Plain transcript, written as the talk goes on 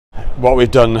what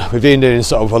we've been doing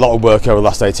sort of a lot of work over the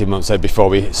last 18 months before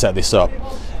we set this up,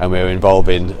 and we were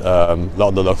involving a lot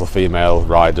of the local female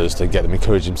riders to get them,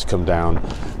 encourage them to come down.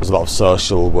 There's a lot of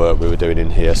social work we were doing in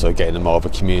here, so getting them more of a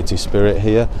community spirit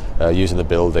here, using the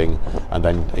building, and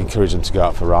then encourage them to go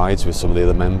out for rides with some of the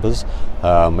other members.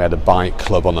 We had a bike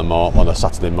club on a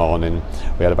Saturday morning.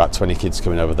 We had about 20 kids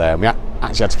coming over there, and we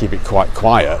actually had to keep it quite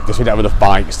quiet because we didn't have enough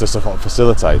bikes to sort of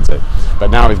facilitate it. But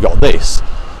now we've got this.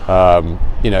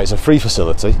 It's a free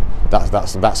facility.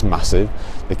 That's massive.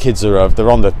 The kids are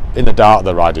in the dark.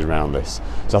 They're riding around this,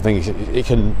 so I think it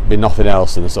can be nothing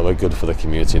else than sort of good for the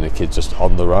community and the kids just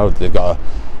on the road. They've got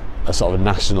a sort of a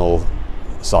national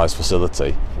size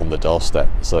facility on the doorstep,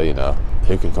 so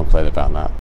who can complain about that?